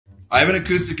I have an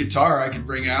acoustic guitar I could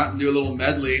bring out and do a little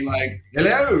medley like,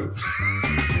 hello.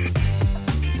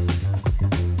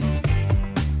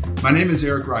 My name is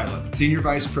Eric Ryla, Senior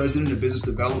Vice President of Business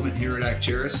Development here at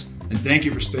Acterys, and thank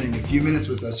you for spending a few minutes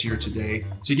with us here today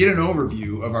to get an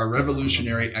overview of our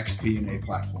revolutionary xP&A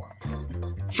platform.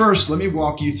 First, let me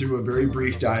walk you through a very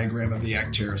brief diagram of the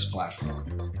Acterys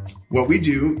platform. What we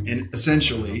do,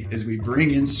 essentially, is we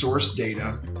bring in source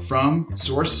data from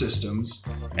source systems,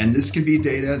 and this can be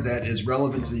data that is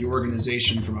relevant to the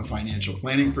organization from a financial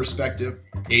planning perspective,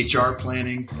 HR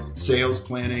planning, sales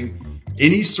planning,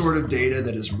 any sort of data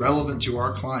that is relevant to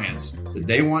our clients that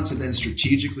they want to then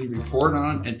strategically report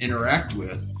on and interact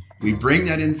with. We bring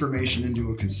that information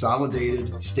into a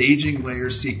consolidated staging layer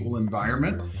SQL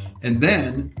environment, and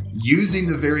then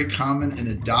using the very common and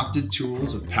adopted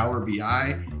tools of Power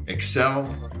BI, Excel,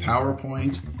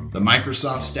 PowerPoint, the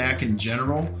Microsoft stack in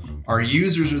general, our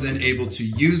users are then able to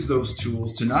use those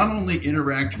tools to not only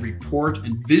interact, report,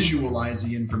 and visualize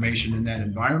the information in that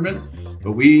environment,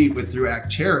 but through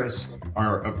Acterys,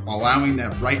 are allowing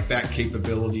that write back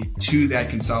capability to that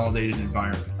consolidated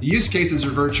environment. The use cases are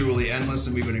virtually endless,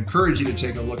 and we would encourage you to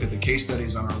take a look at the case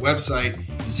studies on our website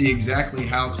to see exactly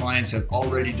how clients have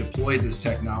already deployed this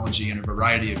technology in a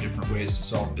variety of different ways to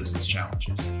solve business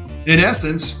challenges. In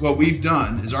essence, what we've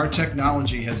done is our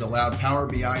technology has allowed Power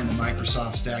BI and the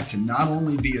Microsoft stack to not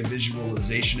only be a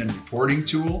visualization and reporting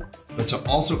tool, but to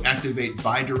also activate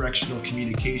bidirectional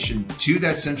communication to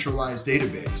that centralized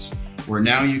database, where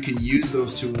now you can use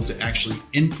those tools to actually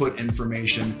input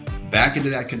information back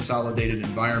into that consolidated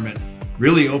environment,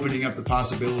 really opening up the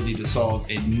possibility to solve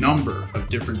a number of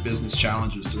different business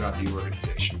challenges throughout the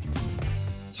organization.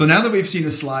 So now that we've seen a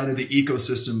slide of the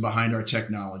ecosystem behind our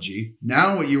technology,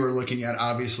 now what you are looking at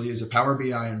obviously is a Power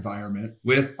BI environment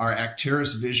with our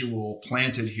Acterys visual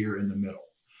planted here in the middle.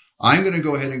 I'm going to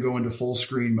go ahead and go into full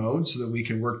screen mode so that we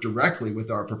can work directly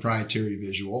with our proprietary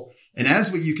visual. And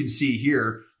as what you can see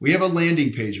here, we have a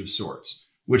landing page of sorts,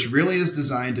 which really is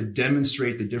designed to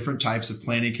demonstrate the different types of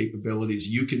planning capabilities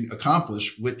you can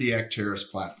accomplish with the Acterys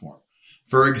platform.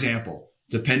 For example,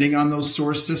 depending on those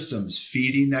source systems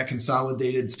feeding that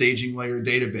consolidated staging layer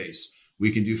database,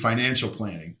 we can do financial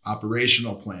planning,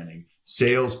 operational planning,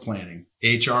 sales planning,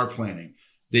 HR planning.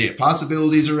 The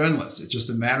possibilities are endless. It's just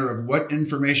a matter of what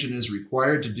information is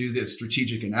required to do the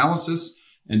strategic analysis,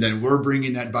 and then we're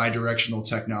bringing that bidirectional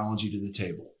technology to the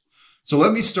table. So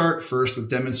let me start first with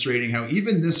demonstrating how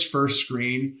even this first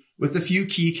screen with a few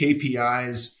key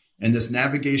KPIs and this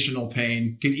navigational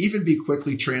pane can even be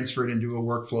quickly transferred into a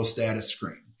workflow status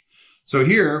screen. So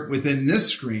here within this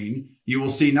screen, you will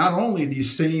see not only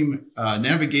these same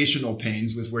navigational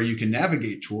panes with where you can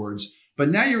navigate towards, but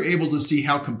now you're able to see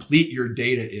how complete your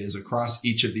data is across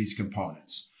each of these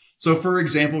components. So for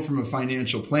example, from a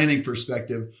financial planning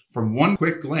perspective, from one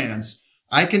quick glance,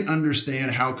 I can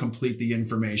understand how complete the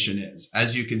information is.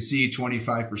 As you can see,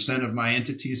 25% of my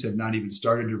entities have not even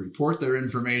started to report their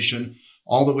information,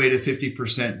 all the way to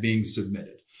 50% being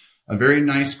submitted. A very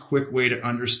nice, quick way to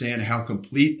understand how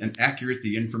complete and accurate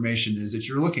the information is that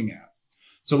you're looking at.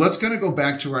 So let's go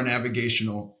back to our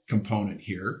navigational component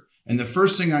here. And the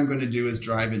first thing I'm going to do is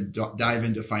dive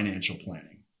into financial planning.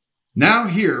 Now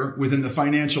here within the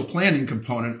financial planning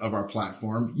component of our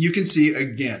platform, you can see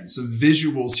again some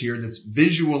visuals here that's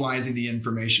visualizing the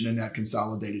information in that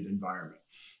consolidated environment.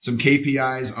 Some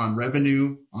KPIs on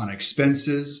revenue, on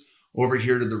expenses. Over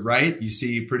here to the right, you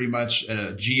see pretty much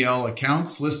GL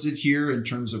accounts listed here in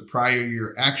terms of prior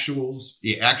year actuals,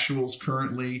 the actuals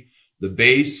currently, the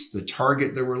base, the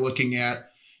target that we're looking at.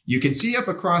 You can see up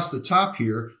across the top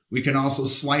here, we can also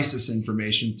slice this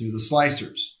information through the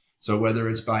slicers. So whether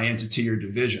it's by entity or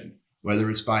division, whether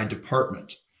it's by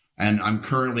department, and I'm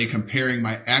currently comparing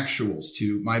my actuals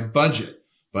to my budget,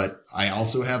 but I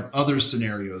also have other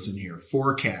scenarios in here,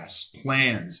 forecasts,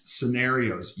 plans,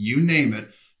 scenarios, you name it.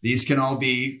 These can all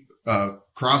be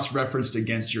cross-referenced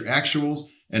against your actuals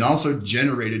and also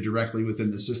generated directly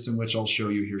within the system, which I'll show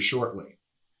you here shortly.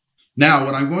 Now,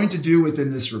 what I'm going to do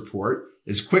within this report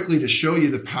is quickly to show you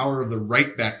the power of the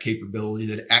write back capability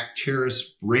that Acterys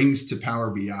brings to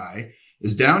Power BI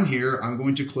is down here. I'm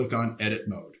going to click on edit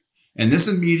mode, and this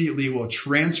immediately will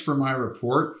transfer my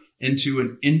report into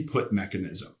an input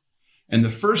mechanism. And the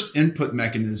first input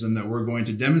mechanism that we're going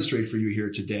to demonstrate for you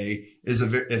here today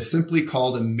is simply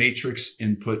called a matrix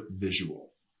input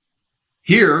visual.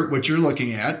 Here, what you're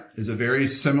looking at is a very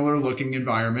similar looking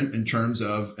environment in terms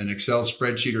of an Excel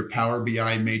spreadsheet or Power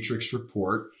BI matrix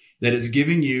report that is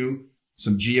giving you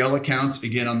some GL accounts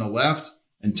again on the left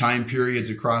and time periods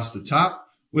across the top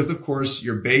with, of course,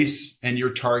 your base and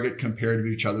your target compared to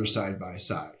each other side by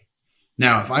side.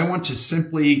 Now, if I want to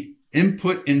simply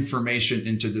input information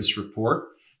into this report,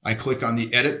 I click on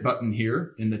the edit button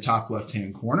here in the top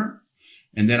left-hand corner,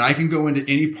 and then I can go into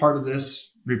any part of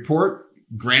this report.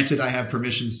 Granted, I have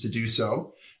permissions to do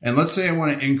so. And let's say I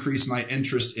want to increase my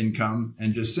interest income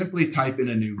and just simply type in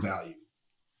a new value.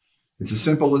 It's as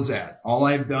simple as that. All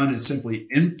I've done is simply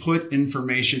input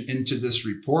information into this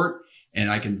report, and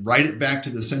I can write it back to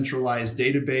the centralized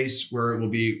database where it will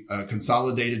be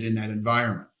consolidated in that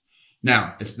environment.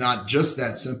 Now, it's not just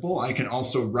that simple. I can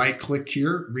also right-click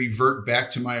here, revert back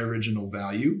to my original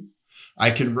value. I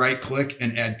can right-click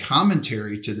and add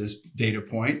commentary to this data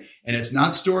point, and it's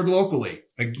not stored locally.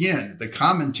 Again, the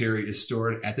commentary is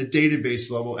stored at the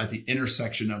database level at the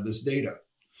intersection of this data.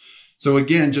 So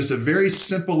again, just a very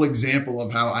simple example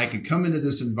of how I can come into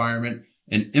this environment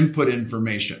and input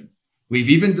information. We've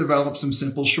even developed some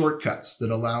simple shortcuts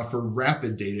that allow for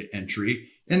rapid data entry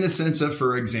in the sense of,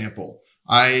 for example,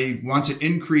 I want to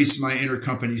increase my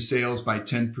intercompany sales by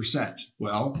 10%.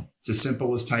 Well, it's as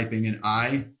simple as typing in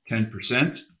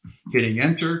 10%, hitting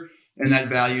enter, and that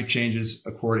value changes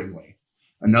accordingly.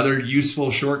 Another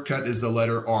useful shortcut is the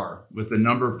letter R with a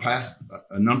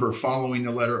number following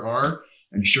the letter R.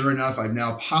 And sure enough, I've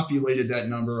now populated that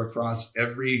number across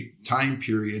every time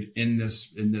period in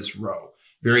this row.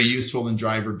 Very useful in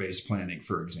driver-based planning,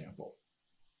 for example.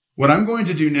 What I'm going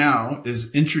to do now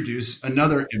is introduce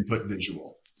another input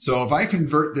visual. So if I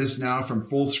convert this now from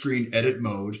full screen edit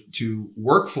mode to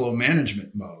workflow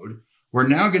management mode, we're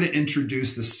now going to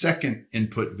introduce the second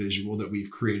input visual that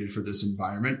we've created for this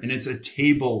environment, and it's a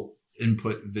table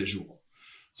input visual.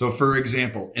 So for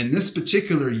example, in this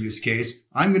particular use case,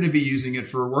 I'm going to be using it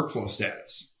for a workflow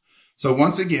status. So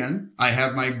once again, I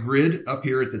have my grid up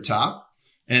here at the top.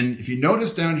 And if you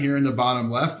notice down here in the bottom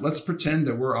left, let's pretend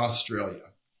that we're Australia.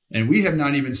 And we have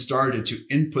not even started to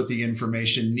input the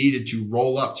information needed to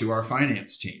roll up to our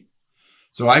finance team.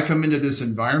 So I come into this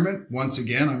environment. Once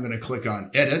again, I'm going to click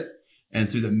on edit. And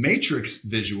through the matrix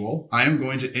visual, I am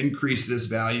going to increase this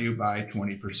value by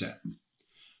 20%.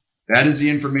 That is the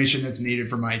information that's needed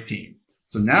for my team.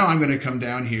 So now I'm going to come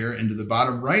down here into the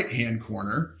bottom right-hand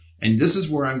corner. And this is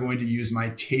where I'm going to use my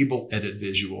table edit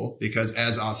visual, because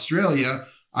as Australia,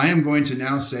 I am going to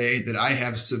now say that I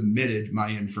have submitted my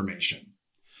information.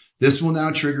 This will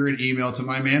now trigger an email to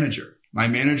my manager. My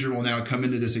manager will now come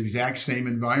into this exact same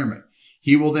environment.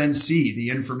 He will then see the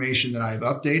information that I've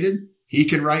updated. He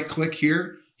can right click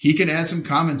here. He can add some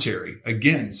commentary,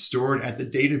 again, stored at the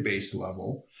database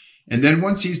level. And then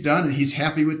once he's done and he's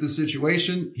happy with the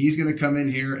situation, he's going to come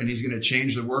in here and he's going to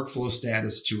change the workflow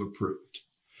status to approved.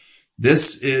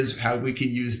 This is how we can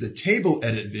use the table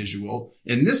edit visual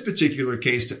in this particular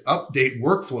case to update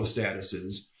workflow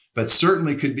statuses, but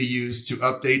certainly could be used to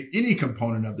update any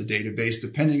component of the database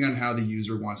depending on how the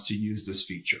user wants to use this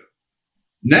feature.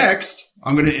 Next,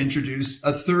 I'm going to introduce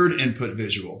a third input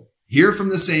visual here from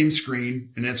the same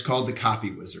screen, and it's called the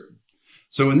copy wizard.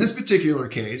 So in this particular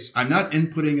case, I'm not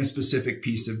inputting a specific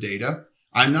piece of data.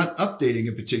 I'm not updating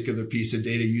a particular piece of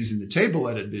data using the table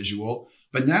edit visual,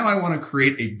 but now I want to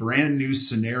create a brand new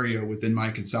scenario within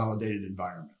my consolidated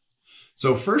environment.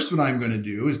 So first, what I'm going to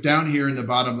do is down here in the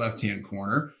bottom left-hand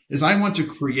corner is I want to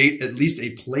create at least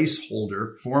a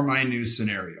placeholder for my new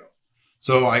scenario.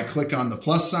 So I click on the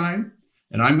plus sign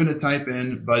and I'm going to type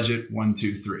in budget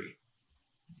 123.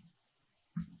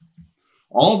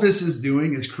 All this is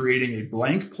doing is creating a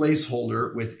blank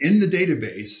placeholder within the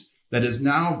database that is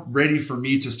now ready for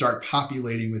me to start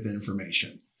populating with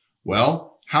information.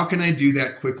 Well, how can I do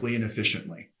that quickly and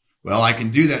efficiently? Well, I can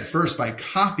do that first by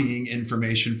copying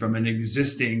information from an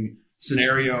existing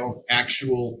scenario,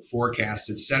 actual, forecast,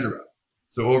 etc.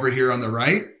 So over here on the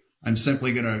right, I'm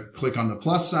simply going to click on the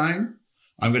plus sign.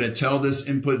 I'm going to tell this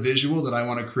input visual that I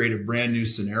want to create a brand new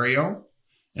scenario.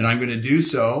 And I'm going to do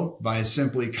so by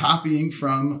simply copying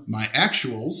from my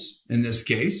actuals in this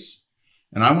case.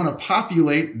 And I want to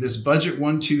populate this budget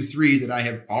 123 that I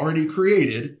have already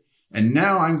created. And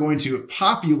now I'm going to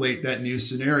populate that new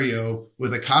scenario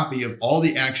with a copy of all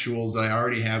the actuals that I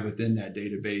already have within that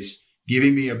database,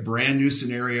 giving me a brand new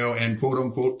scenario and quote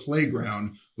unquote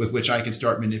playground with which I can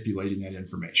start manipulating that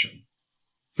information.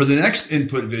 For the next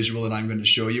input visual that I'm going to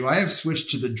show you, I have switched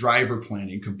to the driver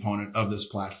planning component of this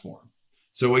platform.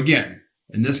 So again,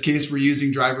 in this case, we're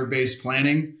using driver-based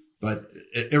planning, but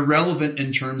irrelevant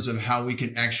in terms of how we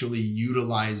can actually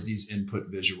utilize these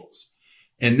input visuals.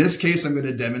 In this case, I'm going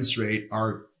to demonstrate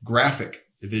our graphic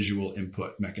visual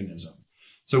input mechanism.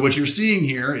 So what you're seeing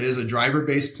here is a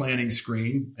driver-based planning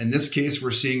screen. In this case,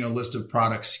 we're seeing a list of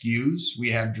product SKUs. We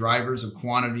have drivers of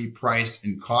quantity, price,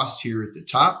 and cost here at the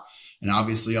top, and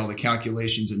obviously all the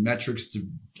calculations and metrics to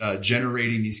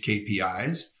generating these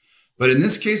KPIs. But in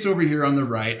this case over here on the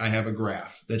right, I have a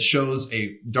graph that shows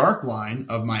a dark line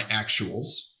of my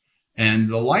actuals, and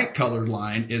the light colored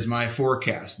line is my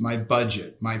forecast, my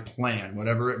budget, my plan,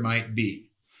 whatever it might be.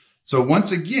 So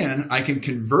once again, I can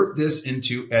convert this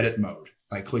into edit mode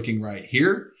by clicking right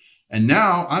here. And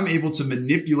now I'm able to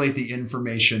manipulate the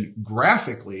information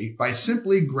graphically by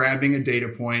simply grabbing a data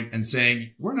point and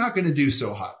saying, we're not going to do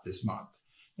so hot this month.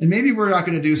 And maybe we're not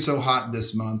going to do so hot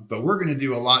this month, but we're going to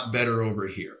do a lot better over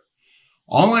here.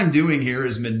 All I'm doing here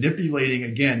is manipulating,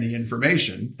 again, the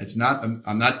information.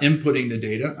 I'm not inputting the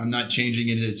data. I'm not changing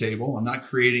it in a table. I'm not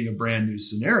creating a brand new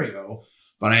scenario,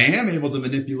 but I am able to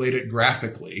manipulate it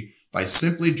graphically by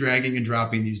simply dragging and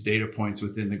dropping these data points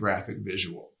within the graphic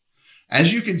visual.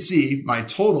 As you can see, my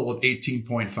total of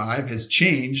 18.5 has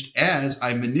changed as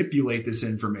I manipulate this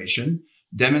information,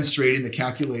 demonstrating the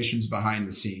calculations behind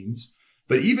the scenes.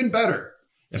 But even better,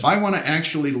 if I want to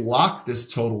actually lock this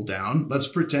total down, let's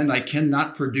pretend I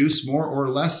cannot produce more or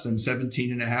less than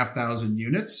 17,500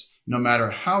 units, no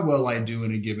matter how well I do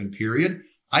in a given period.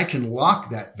 I can lock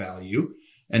that value.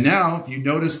 And now if you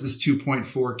notice this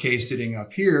 2.4K sitting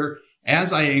up here,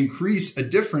 as I increase a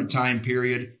different time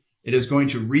period, it is going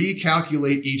to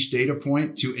recalculate each data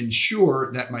point to ensure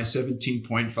that my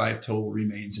 17.5 total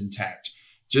remains intact.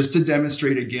 Just to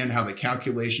demonstrate again how the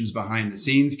calculations behind the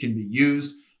scenes can be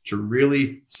used to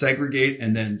really segregate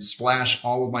and then splash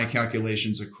all of my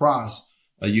calculations across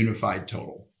a unified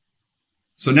total.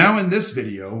 So now in this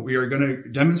video, we are going to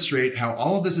demonstrate how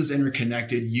all of this is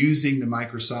interconnected using the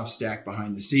Microsoft stack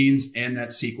behind the scenes and that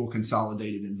SQL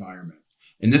consolidated environment.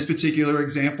 In this particular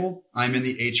example, I'm in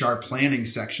the HRPlanning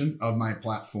section of my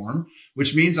platform,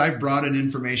 which means I've brought in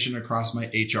information across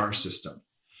my HR system.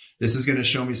 This is going to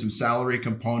show me some salary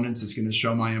components. It's going to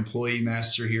show my employee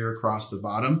master here across the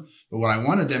bottom. But what I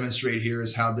want to demonstrate here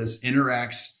is how this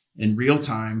interacts in real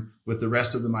time with the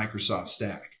rest of the Microsoft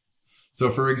stack.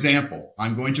 So for example,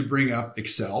 I'm going to bring up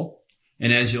Excel.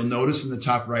 And as you'll notice in the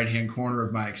top right-hand corner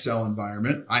of my Excel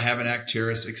environment, I have an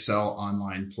Acterys Excel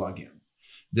online plugin.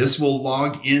 This will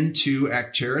log into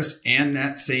Acterys and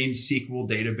that same SQL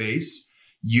database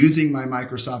using my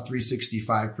Microsoft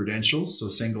 365 credentials, so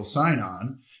single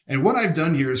sign-on. And what I've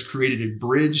done here is created a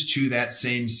bridge to that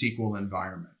same SQL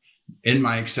environment in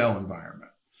my Excel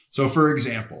environment. So for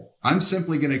example, I'm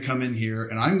simply going to come in here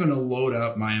and I'm going to load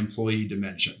up my employee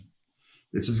dimension.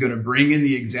 This is going to bring in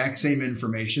the exact same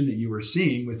information that you were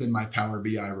seeing within my Power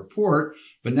BI report,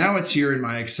 but now it's here in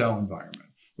my Excel environment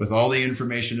with all the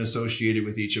information associated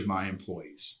with each of my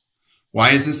employees.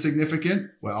 Why is this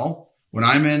significant? Well, when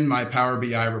I'm in my Power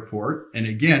BI report, and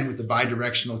again, with the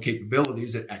bidirectional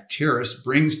capabilities that Acterys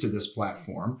brings to this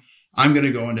platform, I'm going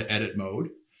to go into edit mode,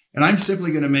 and I'm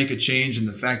simply going to make a change in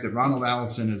the fact that Ronald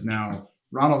Allison is now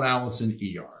Ronald Allison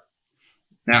ER.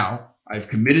 Now, I've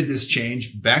committed this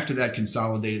change back to that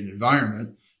consolidated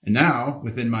environment, and now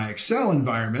within my Excel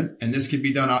environment, and this can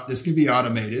be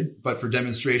automated, but for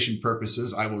demonstration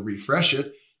purposes, I will refresh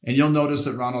it, and you'll notice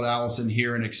that Ronald Allison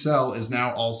here in Excel is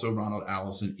now also Ronald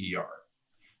Allison ER.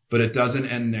 But it doesn't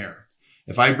end there.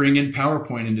 If I bring in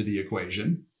PowerPoint into the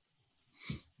equation,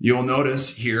 you'll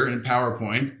notice here in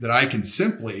PowerPoint that I can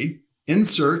simply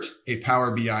insert a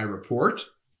Power BI report.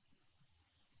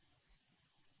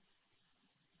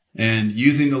 And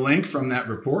using the link from that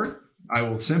report, I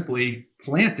will simply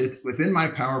plant it within my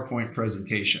PowerPoint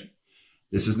presentation.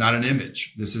 This is not an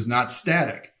image. This is not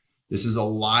static. This is a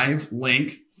live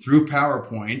link through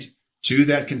PowerPoint to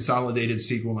that consolidated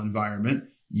SQL environment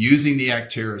using the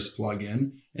Acterys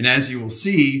plugin. And as you will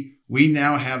see, we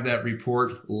now have that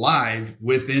report live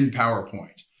within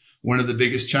PowerPoint. One of the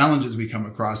biggest challenges we come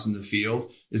across in the field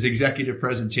is executive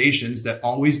presentations that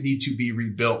always need to be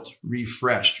rebuilt,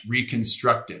 refreshed,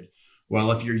 reconstructed.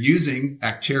 Well, if you're using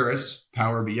Acterys,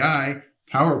 Power BI,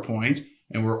 PowerPoint,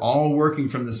 and we're all working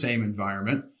from the same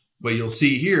environment, what you'll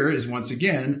see here is, once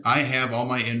again, I have all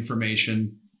my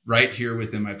information right here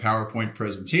within my PowerPoint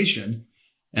presentation.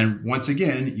 And once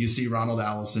again, you see Ronald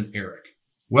Allison Eric.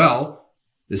 Well,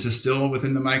 this is still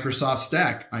within the Microsoft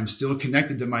stack. I'm still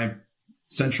connected to my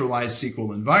centralized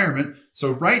SQL environment.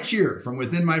 So right here from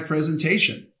within my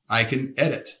presentation, I can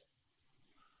edit.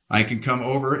 I can come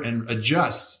over and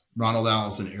adjust Ronald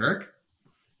Allison Eric.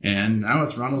 And now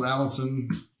it's Ronald Allison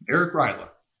Eric Ryla.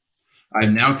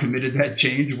 I've now committed that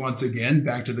change once again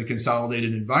back to the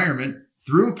consolidated environment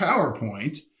through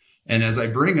PowerPoint. And as I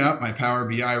bring up my Power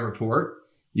BI report,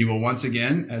 you will once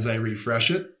again, as I refresh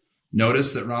it,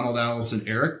 notice that Ronald Allison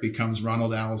Eric becomes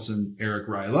Ronald Allison Eric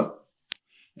Ryla.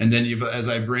 And then as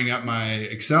I bring up my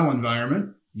Excel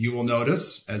environment, you will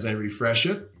notice as I refresh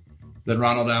it that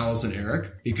Ronald Allison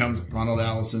Eric becomes Ronald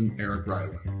Allison Eric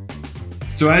Ryla.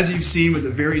 So as you've seen with a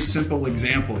very simple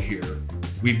example here,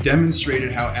 we've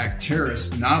demonstrated how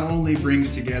Acterys not only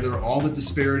brings together all the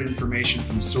disparate information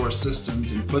from source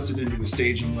systems and puts it into a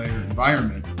staging layer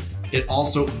environment, it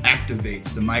also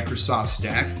activates the Microsoft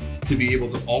stack to be able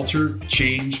to alter,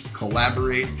 change,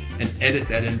 collaborate, and edit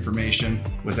that information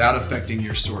without affecting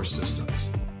your source systems.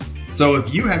 So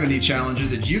if you have any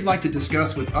challenges that you'd like to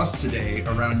discuss with us today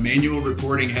around manual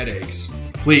reporting headaches,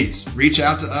 please reach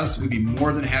out to us. We'd be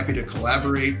more than happy to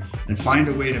collaborate and find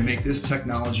a way to make this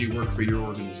technology work for your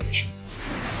organization.